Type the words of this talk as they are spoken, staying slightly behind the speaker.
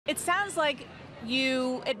It sounds like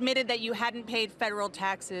you admitted that you hadn't paid federal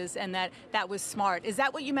taxes and that that was smart. Is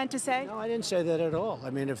that what you meant to say? No, I didn't say that at all. I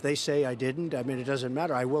mean, if they say I didn't, I mean, it doesn't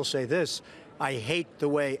matter. I will say this. I hate the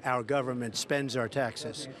way our government spends our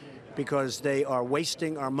taxes because they are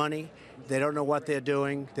wasting our money. They don't know what they're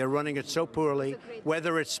doing. They're running it so poorly.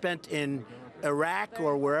 Whether it's spent in Iraq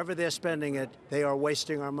or wherever they're spending it, they are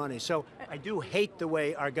wasting our money. So I do hate the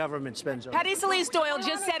way our government spends our money. Patty Solis Doyle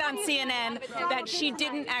just said on CNN that she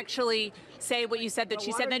didn't actually say what you said that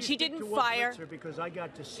she said, that she didn't fire. Because I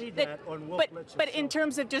got to see that on Wolf Blitzer. But in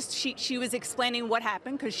terms of just she was explaining what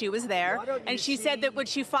happened because she was there, and she said that what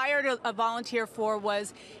she fired a volunteer for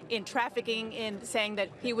was in trafficking, in saying that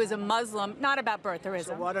he was a Muslim, not about birtherism.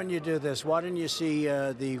 So why don't you do this? Why don't you see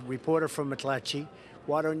the reporter from McClatchy?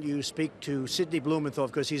 Why don't you speak to Sidney Blumenthal,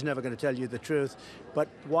 because he's never going to tell you the truth. But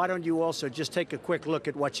why don't you also just take a quick look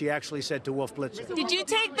at what she actually said to Wolf Blitzer? Did you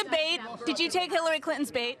take the bait? Did you take Hillary Clinton's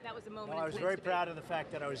bait? That was a moment. Well, I was very proud of the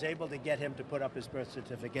fact that I was able to get him to put up his birth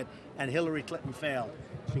certificate, and Hillary Clinton failed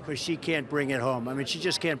because she can't bring it home. I mean, she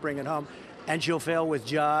just can't bring it home. And she'll fail with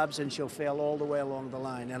jobs, and she'll fail all the way along the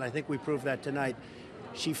line. And I think we proved that tonight.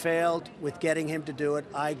 She failed with getting him to do it.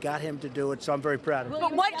 I got him to do it, so I'm very proud of him.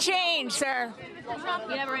 But what changed, sir?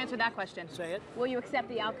 You never answered that question. Say it. Will you accept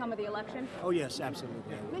the outcome of the election? Oh, yes, absolutely.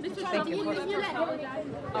 Thank you.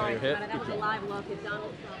 All right, that was a live look at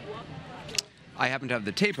Donald Trump. I happen to have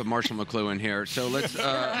the tape of Marshall McLuhan here, so let's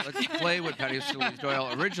play what Patty Solis Doyle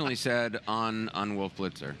originally said on Wolf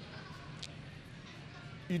Blitzer.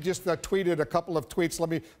 You just tweeted a couple of tweets. Let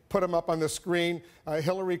me put them up on the screen.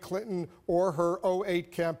 Hillary Clinton or her '08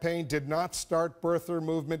 campaign did not start birther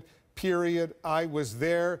movement, period. I was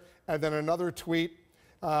there. And then another tweet.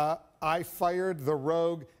 I fired the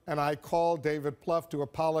rogue, and I called David Plouffe to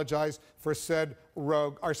apologize for said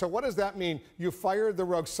rogue. All right, so what does that mean? You fired the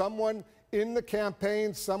rogue. Someone in the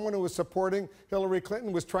campaign, someone who was supporting Hillary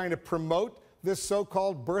Clinton was trying to promote this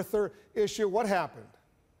so-called birther issue. What happened?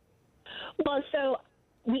 Well, so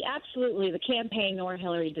we absolutely, the campaign nor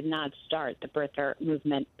Hillary did not start the birther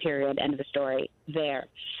movement, period, end of the story there.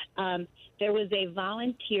 There was a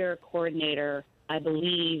volunteer coordinator, I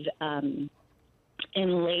believe,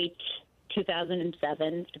 in late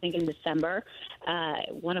 2007, I think in December,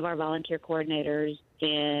 one of our volunteer coordinators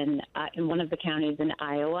in one of the counties in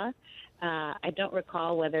Iowa. I don't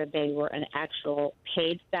recall whether they were an actual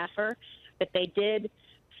paid staffer, but they did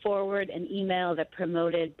forward an email that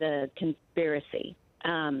promoted the conspiracy.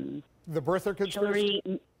 The birther conspiracy?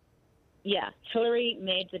 Hillary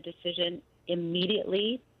made the decision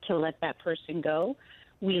immediately to let that person go.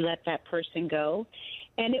 We let that person go.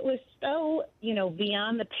 And it was so,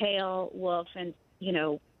 beyond the pale, Wolf, and,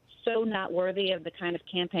 so not worthy of the kind of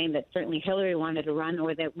campaign that certainly Hillary wanted to run,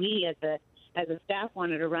 or that we as a staff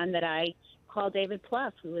wanted to run, that I called David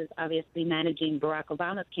Plouffe, who was obviously managing Barack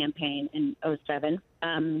Obama's campaign in '07,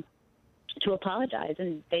 to apologize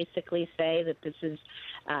and basically say that this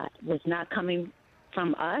was not coming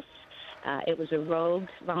from us. It was a rogue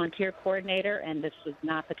volunteer coordinator, and this was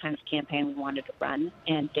not the kind of campaign we wanted to run.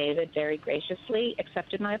 And David very graciously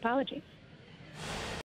accepted my apology.